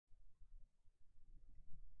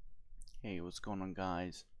Hey, what's going on,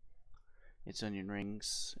 guys? It's Onion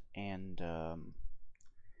Rings, and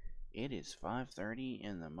it is 5:30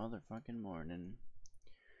 in the motherfucking morning.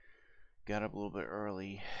 Got up a little bit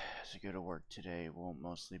early to go to work today. Well,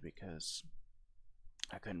 mostly because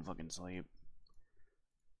I couldn't fucking sleep.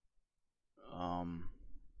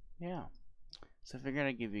 Yeah. So I figured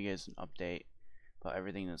I'd give you guys an update about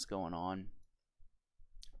everything that's going on,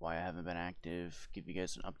 why I haven't been active, give you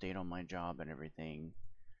guys an update on my job and everything.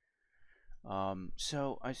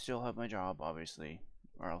 So I still have my job, obviously,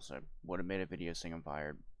 or else I would have made a video saying I'm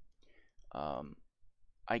fired.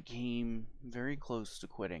 I came very close to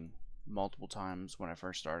quitting multiple times when I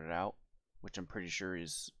first started out, which I'm pretty sure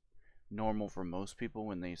is normal for most people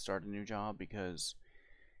when they start a new job, because,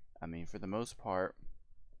 I mean, for the most part,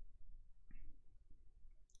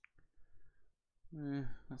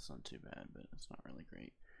 that's not too bad, but it's not really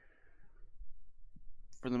great.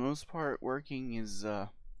 For the most part, working is,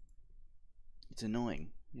 it's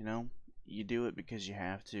annoying, you know? You do it because you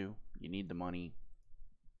have to, you need the money,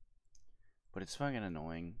 but it's fucking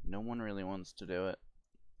annoying. No one really wants to do it.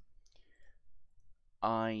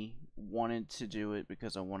 I wanted to do it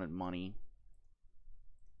because I wanted money,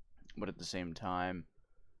 but at the same time,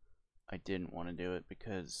 I didn't want to do it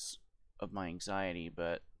because of my anxiety.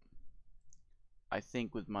 But I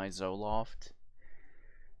think with my Zoloft,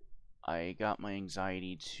 I got my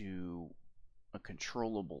anxiety to a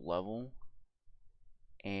controllable level,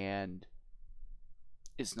 and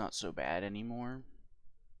it's not so bad anymore.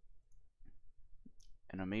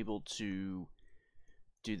 And I'm able to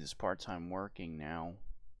do this part-time working now.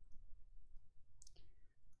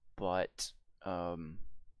 But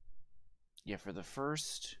yeah, for the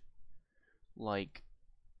first like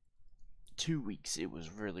 2 weeks it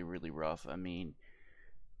was really rough. I mean,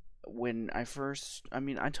 when I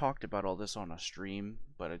talked about all this on a stream,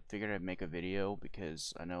 but I figured I'd make a video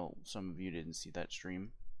because I know some of you didn't see that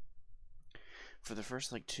stream. For the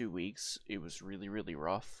first like 2 weeks it was really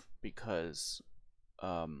rough because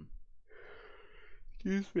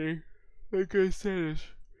excuse me, like I said, it's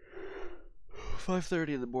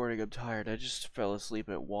 5:30 in the morning. I'm tired. I just fell asleep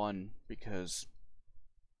at 1 because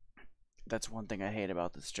that's one thing I hate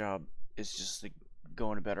about this job. It's just like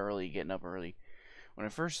going to bed early, getting up early. When I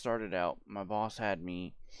first started out, my boss had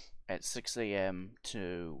me at 6 a.m.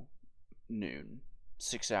 to noon,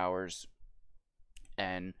 6 hours,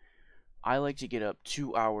 and I like to get up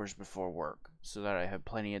 2 hours before work so that I have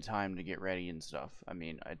plenty of time to get ready and stuff. I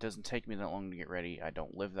mean, it doesn't take me that long to get ready. I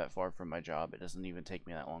don't live that far from my job. It doesn't even take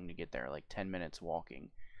me that long to get there, like 10 minutes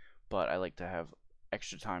walking. But I like to have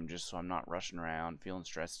extra time just so I'm not rushing around, feeling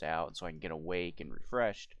stressed out, so I can get awake and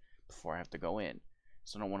refreshed before I have to go in.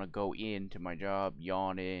 So I don't want to go into my job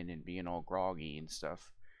yawning and being all groggy and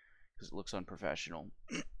stuff, because it looks unprofessional.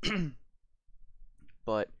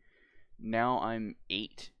 But now I'm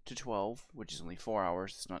 8 to 12, which is only 4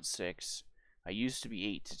 hours, it's not 6. I used to be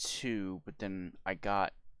 8 to 2, but then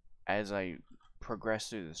as I progressed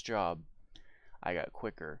through this job, I got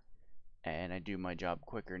quicker, and I do my job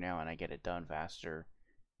quicker now, and I get it done faster,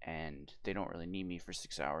 and they don't really need me for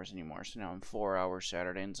 6 hours anymore. So now I'm 4 hours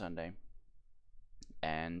Saturday and Sunday,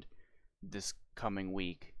 and this coming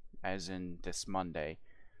week, as in this Monday,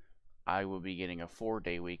 I will be getting a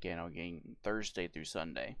 4-day weekend. I'll gain Thursday through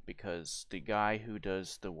Sunday, because the guy who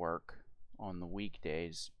does the work on the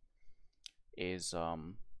weekdays is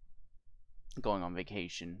going on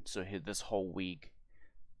vacation, so this whole week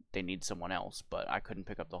they need someone else, but I couldn't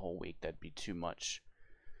pick up the whole week. That'd be too much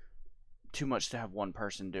to have one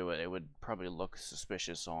person do it. It would probably look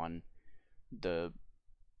suspicious on the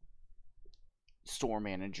store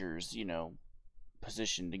manager's,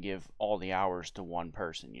 position to give all the hours to one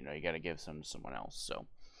person. You got to give some to someone else. So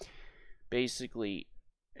basically,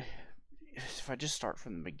 if I just start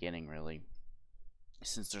from the beginning, really,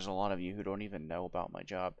 since there's a lot of you who don't even know about my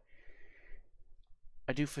job,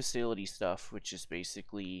 I do facility stuff, which is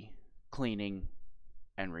basically cleaning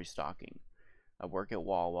and restocking. I work at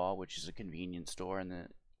Wawa, which is a convenience store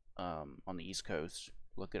on the East Coast.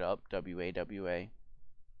 Look it up, WAWA.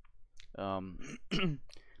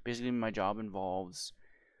 Basically, my job involves,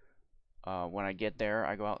 when I get there,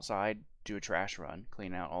 I go outside, do a trash run,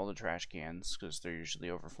 clean out all the trash cans, because they're usually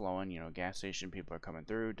overflowing. Gas station people are coming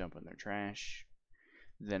through, dumping their trash.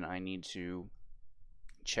 Then I need to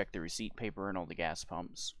check the receipt paper and all the gas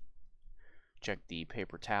pumps, check the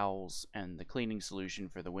paper towels and the cleaning solution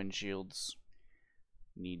for the windshields,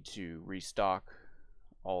 need to restock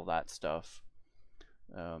all that stuff,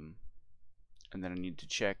 and then I need to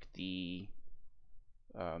check the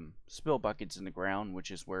spill buckets in the ground,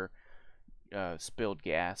 which is where spilled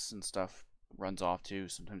gas and stuff runs off to.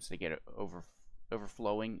 Sometimes they get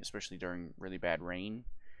overflowing, especially during really bad rain.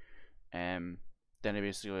 And then I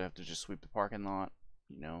basically have to just sweep the parking lot,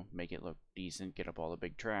 make it look decent, get up all the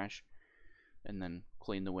big trash, and then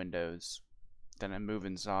clean the windows. Then I move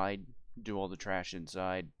inside, do all the trash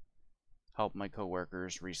inside, help my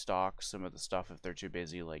coworkers restock some of the stuff if they're too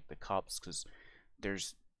busy, like the cups, because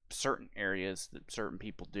there's certain areas that certain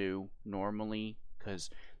people do normally, because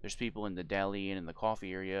there's people in the deli and in the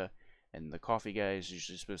coffee area, and the coffee guy is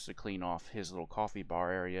usually supposed to clean off his little coffee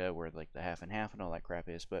bar area where like the half and half and all that crap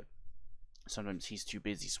is, but sometimes he's too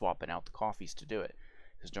busy swapping out the coffees to do it,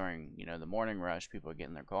 because during the morning rush people are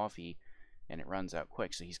getting their coffee and it runs out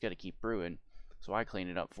quick, so he's got to keep brewing. So I clean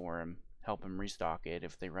it up for him, help him restock it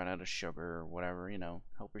if they run out of sugar or whatever,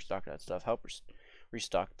 help restock that stuff, help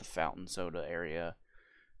restock the fountain soda area,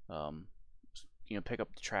 um, pick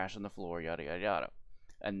up the trash on the floor, yada yada yada.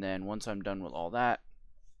 And then once I'm done with all that,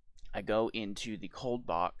 I go into the cold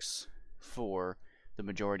box for the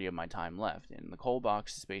majority of my time left. And the cold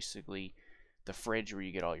box is basically the fridge where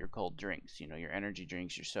you get all your cold drinks, your energy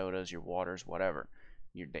drinks, your sodas, your waters, whatever,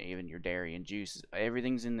 even your dairy and juices,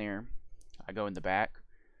 everything's in there. I go in the back,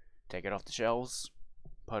 take it off the shelves,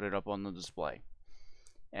 put it up on the display.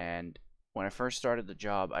 And when I first started the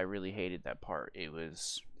job, I really hated that part. It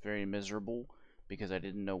was very miserable because I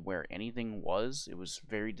didn't know where anything was. It was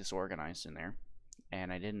very disorganized in there,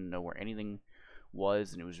 and I didn't know where anything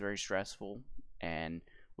was, and it was very stressful. And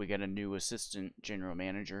we got a new assistant general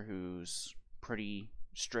manager who's pretty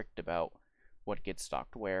strict about what gets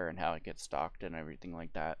stocked where and how it gets stocked and everything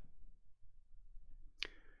like that.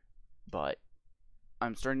 But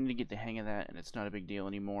I'm starting to get the hang of that, and it's not a big deal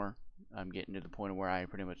anymore. I'm getting to the point where I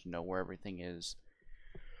pretty much know where everything is.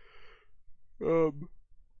 And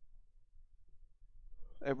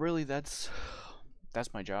really, that's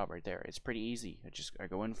my job right there. It's pretty easy. I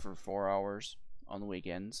go in for 4 hours on the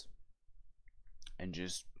weekends and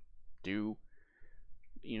just do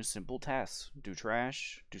simple tasks. Do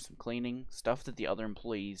trash, do some cleaning, stuff that the other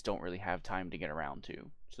employees don't really have time to get around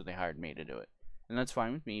to. So they hired me to do it. And that's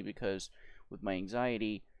fine with me because with my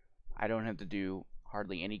anxiety, I don't have to do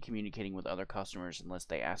hardly any communicating with other customers unless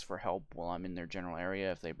they ask for help while I'm in their general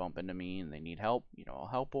area. If they bump into me and they need help, I'll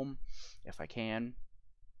help them if I can,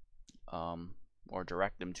 or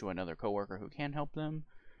direct them to another coworker who can help them,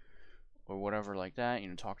 or whatever like that.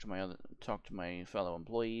 Talk to my fellow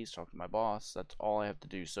employees, talk to my boss. That's all I have to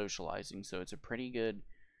do, socializing. So it's a pretty good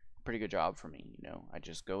job for me. I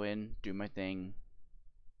just go in, do my thing,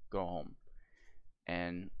 go home.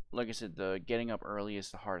 And like I said, the getting up early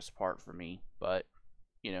is the hardest part for me, but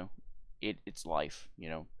it's life.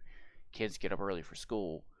 Kids get up early for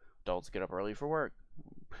school, adults get up early for work.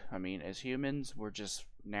 I mean, as humans, we're just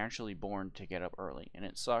naturally born to get up early, and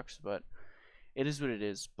it sucks, but it is what it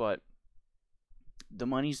is. But the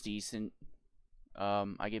money's decent.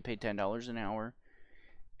 I get paid $10 an hour,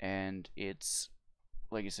 and it's,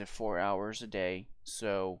 like I said, 4 hours a day.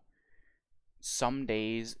 So some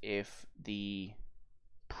days, if the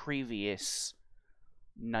previous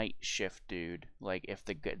night shift dude, like if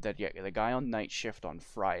the guy on night shift on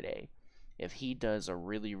Friday, if he does a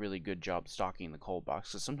really really good job stocking the cold box,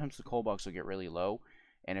 because sometimes the cold box will get really low,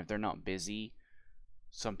 and if they're not busy,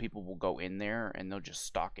 some people will go in there and they'll just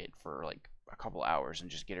stock it for like a couple hours and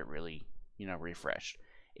just get it really refreshed.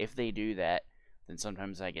 If they do that, then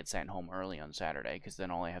sometimes I get sent home early on Saturday, because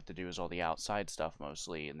then all I have to do is all the outside stuff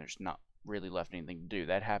mostly, and there's not really left anything to do.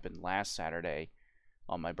 That happened last Saturday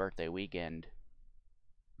on my birthday weekend.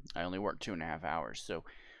 I only worked 2.5 hours, so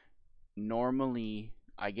normally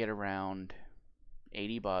I get around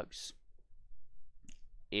 $80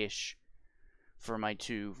 ish for my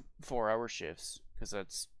 2 4-hour shifts, because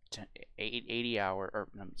that's 80 hour, or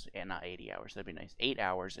not 80 hours, that'd be nice, 8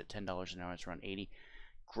 hours at $10 an hour. It's around 80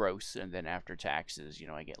 gross, and then after taxes,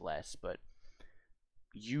 I get less. But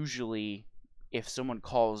usually if someone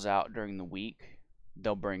calls out during the week,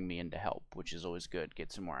 they'll bring me in to help, which is always good.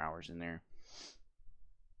 Get some more hours in there.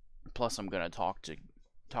 Plus, I'm gonna talk to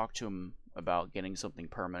them about getting something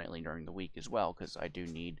permanently during the week as well, because I do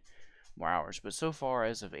need more hours. But so far,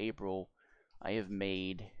 as of April, I have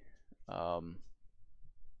made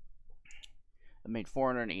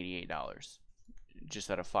 $488 just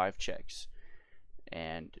out of 5 checks,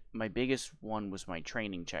 and my biggest one was my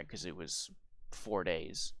training check, because it was 4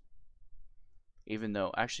 days. Even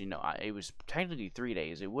though, actually, no, it was technically 3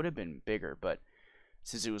 days. It would have been bigger, but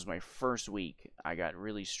since it was my first week, I got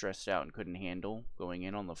really stressed out and couldn't handle going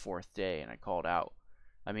in on the 4th day, and I called out.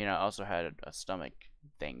 I mean, I also had a stomach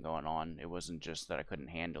thing going on. It wasn't just that I couldn't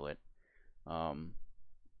handle it.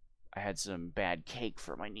 I had some bad cake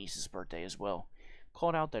for my niece's birthday as well.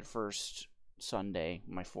 Called out that first Sunday,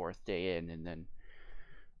 my 4th day in, and then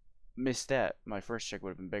misstep. My first check would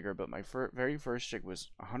have been bigger, but my very first check was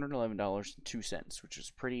 $111.02, which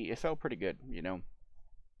was pretty. It felt pretty good, you know.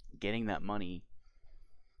 Getting that money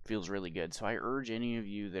feels really good. So I urge any of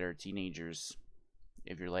you that are teenagers,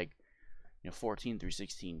 if you're like, 14 through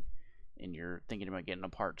 16, and you're thinking about getting a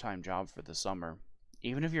part-time job for the summer,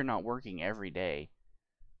 even if you're not working every day,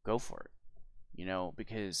 go for it.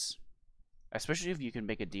 Because especially if you can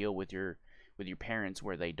make a deal with your parents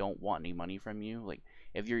where they don't want any money from you. Like,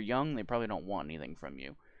 if you're young, they probably don't want anything from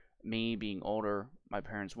you. Me being older, my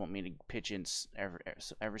parents want me to pitch in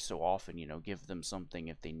every so often, give them something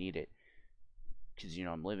if they need it, because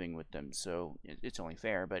I'm living with them, so it's only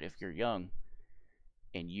fair. But if you're young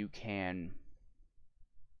and you can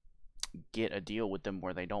get a deal with them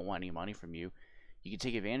where they don't want any money from you, you can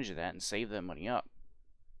take advantage of that and save that money up.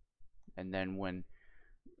 And then when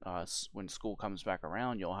school comes back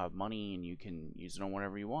around, you'll have money and you can use it on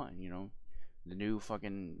whatever you want. The new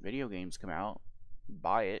fucking video games come out,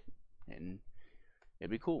 buy it, and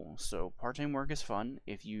it'd be cool. So part-time work is fun.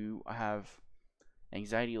 If you have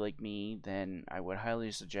anxiety like me, then I would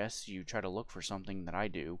highly suggest you try to look for something that I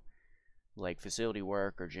do, like facility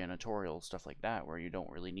work or janitorial, stuff like that, where you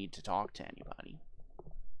don't really need to talk to anybody.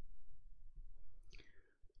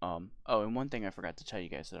 Oh, and one thing I forgot to tell you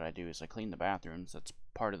guys that I do is I clean the bathrooms. That's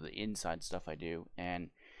part of the inside stuff I do, and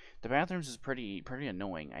the bathrooms is pretty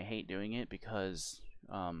annoying. I hate doing it because,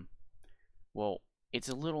 well, it's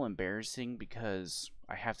a little embarrassing because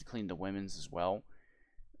I have to clean the women's as well,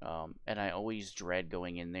 and I always dread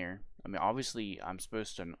going in there. I mean, obviously, I'm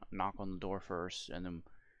supposed to knock on the door first, and then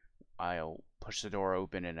I'll push the door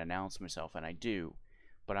open and announce myself, and I do.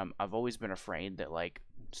 But I've always been afraid that, like,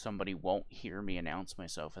 somebody won't hear me announce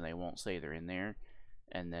myself and they won't say they're in there,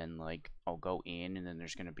 and then, like, I'll go in and then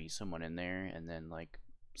there's gonna be someone in there, and then, like,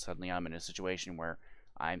 suddenly I'm in a situation where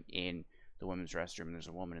I'm in the women's restroom and there's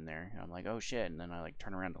a woman in there, and I'm like, oh shit, and then I, like,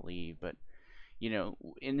 turn around to leave. But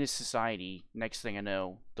in this society, next thing I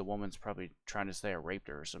know, the woman's probably trying to say I raped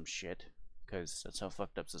her or some shit, because that's how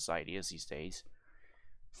fucked up society is these days.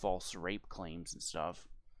 False rape claims and stuff.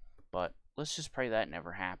 But let's just pray that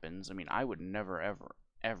never happens. I mean, I would never,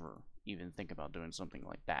 ever even think about doing something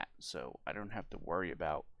like that, so I don't have to worry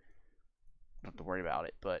about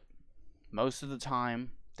it. But most of the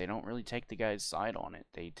time, they don't really take the guy's side on it.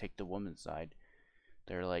 They take the woman's side.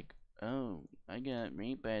 They're like, oh, I got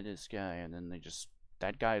raped by this guy, and then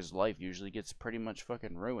that guy's life usually gets pretty much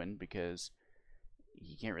fucking ruined because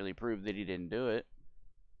he can't really prove that he didn't do it.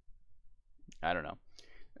 I don't know.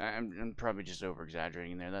 I'm probably just over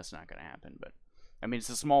exaggerating there. That's not gonna happen. But I mean, it's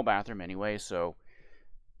a small bathroom anyway, so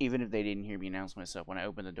even if they didn't hear me announce myself, when I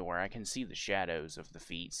open the door, I can see the shadows of the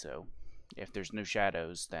feet. So if there's no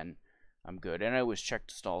shadows, then I'm good. And I always check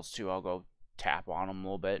the stalls too. I'll go tap on them a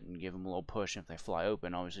little bit and give them a little push. If they fly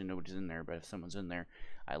open, obviously nobody's in there. But if someone's in there,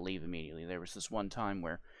 I leave immediately. There was this one time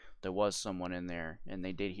where there was someone in there, and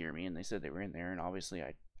they did hear me, and they said they were in there, and obviously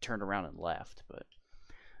I turned around and left. But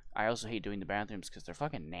I also hate doing the bathrooms because they're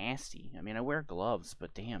fucking nasty. I mean, I wear gloves,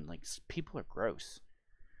 but damn, like, people are gross.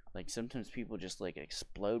 Like, sometimes people just, like,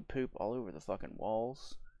 explode poop all over the fucking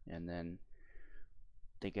walls. And then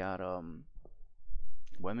they got,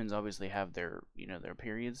 women's obviously have their, their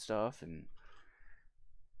period stuff. And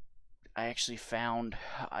I actually found,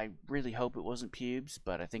 I really hope it wasn't pubes,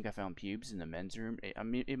 but I think I found pubes in the men's room. I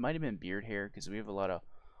mean, it might have been beard hair because we have a lot of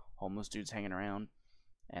homeless dudes hanging around.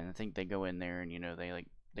 And I think they go in there and,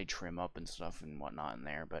 they trim up and stuff and whatnot in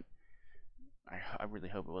there, but I really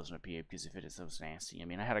hope it wasn't a pube, because if it is, so nasty. I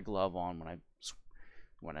mean, I had a glove on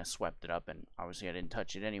when I swept it up, and obviously I didn't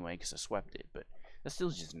touch it anyway because I swept it, but that's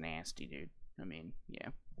still just nasty, dude. I mean, yeah.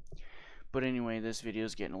 But anyway, this video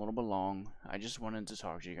is getting a little bit long. I just wanted to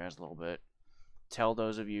talk to you guys a little bit. Tell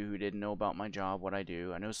those of you who didn't know about my job what I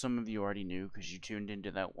do. I know some of you already knew because you tuned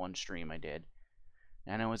into that one stream I did.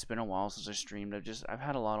 I know it's been a while since I streamed. I've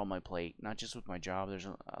had a lot on my plate, not just with my job. There's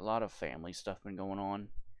a lot of family stuff been going on,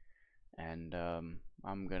 and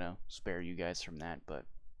I'm gonna spare you guys from that. But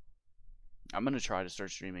I'm gonna try to start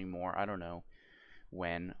streaming more. I don't know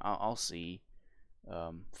when. I'll see.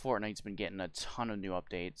 Fortnite's been getting a ton of new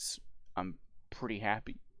updates. I'm pretty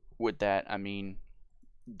happy with that. I mean,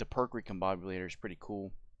 the perk recombobulator is pretty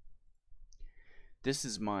cool. This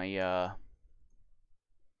is my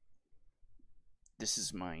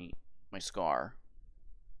my scar.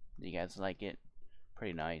 Do you guys like it?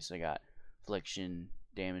 Pretty nice. I got affliction,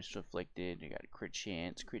 damage to afflicted. I got crit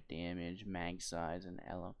chance, crit damage, mag size, and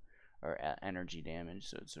energy damage.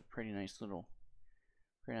 So it's a pretty nice little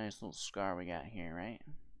scar we got here, right?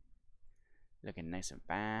 Looking nice and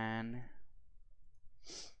fine.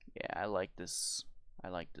 Yeah, I like this. I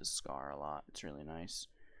like this scar a lot. It's really nice.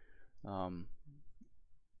 Um,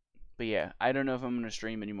 but yeah, I don't know if I'm gonna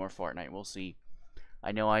stream any more Fortnite. We'll see.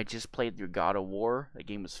 I know I just played through God of War. That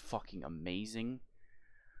game was fucking amazing.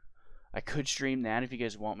 I could stream that if you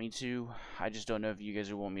guys want me to. I just don't know if you guys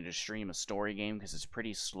would want me to stream a story game because it's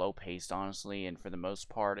pretty slow paced, honestly. And for the most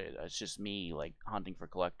part, it's just me like hunting for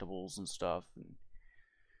collectibles and stuff. And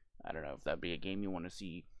I don't know if that'd be a game you want to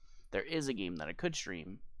see. There is a game that I could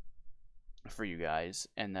stream for you guys,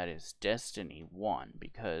 and that is Destiny 1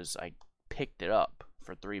 because I picked it up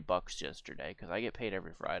for $3 yesterday because I get paid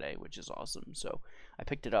every Friday, which is awesome. So I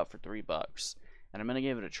picked it up for $3, and I'm gonna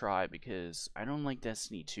give it a try because I don't like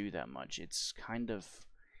Destiny 2 that much. It's kind of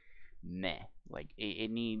meh. Like it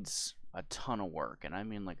needs a ton of work, and I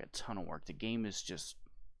mean like a ton of work. The game is just,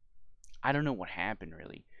 I don't know what happened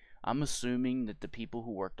really. I'm assuming that the people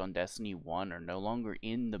who worked on Destiny 1 are no longer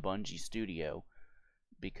in the Bungie studio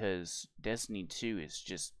because Destiny 2 is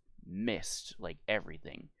just missed like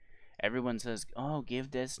everything. Everyone says, "Oh,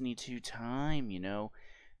 give Destiny 2 time," you know.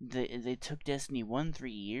 They took Destiny 1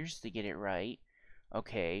 3 years to get it right.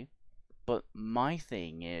 Okay, but my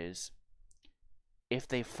thing is, if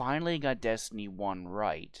they finally got Destiny 1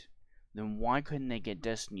 right, then why couldn't they get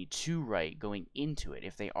Destiny 2 right going into it?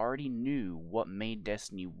 If they already knew what made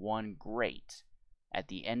Destiny 1 great at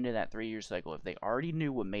the end of that 3-year cycle, if they already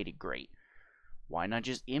knew what made it great, why not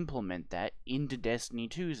just implement that into Destiny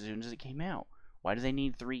 2 as soon as it came out? Why do they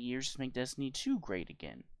need 3 years to make Destiny 2 great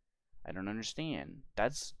again? I don't understand.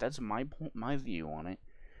 That's my view on it.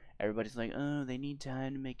 Everybody's like, "Oh, they need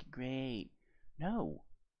time to make it great." No,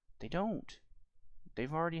 they don't.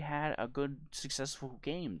 They've already had a good, successful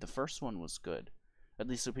game. The first one was good. At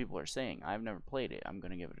least so people are saying. I've never played it. I'm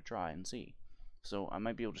going to give it a try and see. So I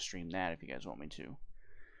might be able to stream that if you guys want me to.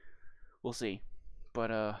 We'll see.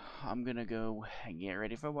 But I'm going to go and get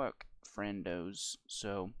ready for work, friendos.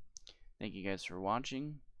 So thank you guys for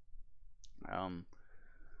watching.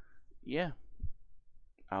 Yeah.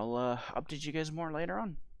 I'll update you guys more later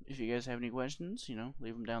on. If you guys have any questions, you know,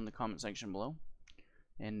 leave them down in the comment section below.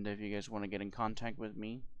 And if you guys want to get in contact with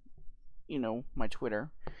me, you know, my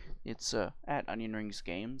Twitter, it's at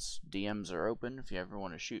OnionRingsGames. DMs are open. If you ever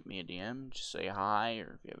want to shoot me a DM, just say hi,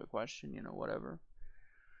 or if you have a question, you know, whatever,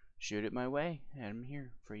 shoot it my way, and I'm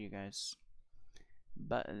here for you guys.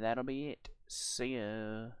 But that'll be it. See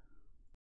ya.